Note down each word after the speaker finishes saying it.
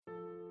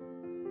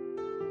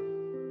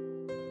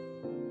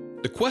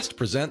The Quest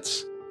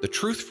presents The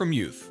Truth from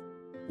Youth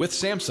with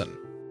Samson.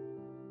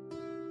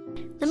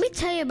 Let me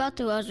tell you about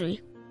the Rosary.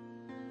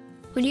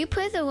 When you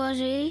pray the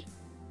Rosary,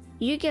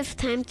 you give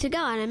time to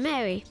God and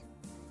Mary.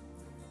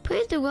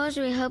 Praying the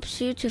Rosary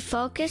helps you to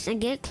focus and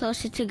get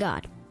closer to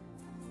God.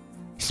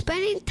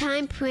 Spending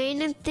time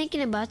praying and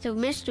thinking about the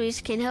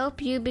mysteries can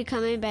help you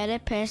become a better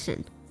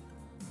person.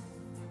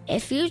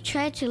 If you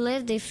try to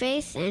live the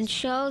faith and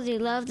show the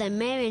love that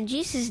Mary and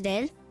Jesus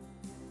did,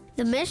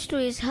 the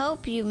mysteries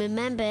help you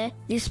remember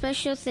the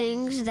special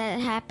things that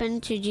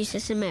happened to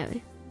Jesus and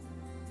Mary.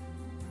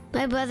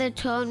 My brother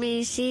told me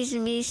he sees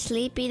me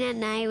sleeping at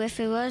night with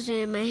a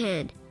rosary in my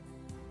hand.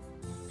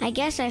 I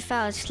guess I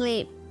fell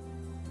asleep.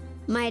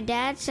 My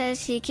dad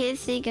says he can't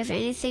think of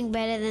anything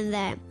better than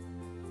that.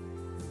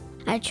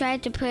 I try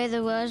to pray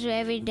the rosary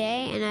every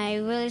day, and I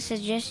really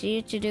suggest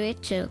you to do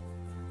it too.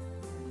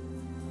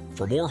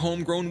 For more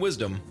homegrown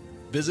wisdom,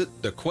 visit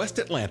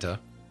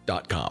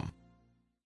thequestatlanta.com.